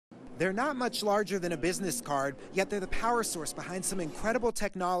They're not much larger than a business card, yet they're the power source behind some incredible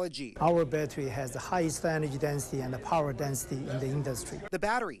technology. Our battery has the highest energy density and the power density in the industry. The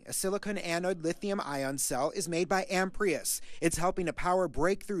battery, a silicon anode lithium-ion cell, is made by Amprius. It's helping to power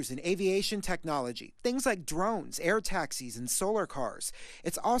breakthroughs in aviation technology, things like drones, air taxis, and solar cars.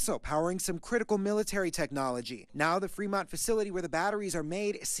 It's also powering some critical military technology. Now the Fremont facility where the batteries are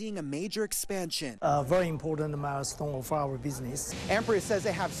made is seeing a major expansion. A very important milestone of our business. Amprius says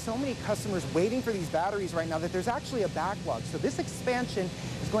they have so many customers waiting for these batteries right now that there's actually a backlog. So this expansion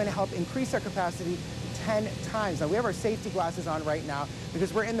is going to help increase our capacity 10 times. Now we have our safety glasses on right now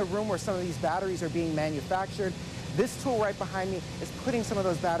because we're in the room where some of these batteries are being manufactured. This tool right behind me is putting some of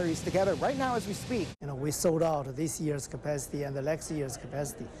those batteries together right now as we speak. We sold out this year's capacity and the next year's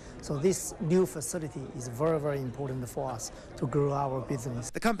capacity. So this new facility is very, very important for us to grow our business.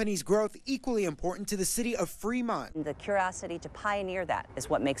 The company's growth equally important to the city of Fremont. The curiosity to pioneer that is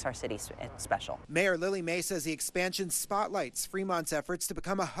what makes our city special. Mayor Lily May says the expansion spotlights Fremont's efforts to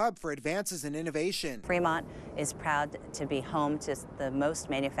become a hub for advances in innovation. Fremont is proud to be home to the most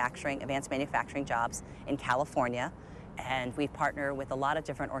advanced manufacturing jobs in California. And we partner with a lot of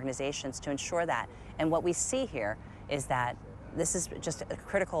different organizations to ensure that. And what we see here is that this is just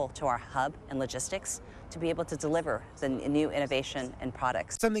critical to our hub and logistics to be able to deliver the new innovation and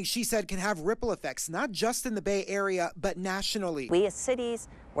products. Something she said can have ripple effects, not just in the Bay Area, but nationally. We as cities,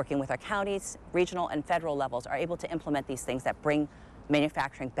 working with our counties, regional and federal levels, are able to implement these things that bring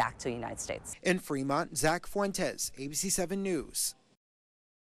manufacturing back to the United States. In Fremont, Zach Fuentes, ABC 7 News.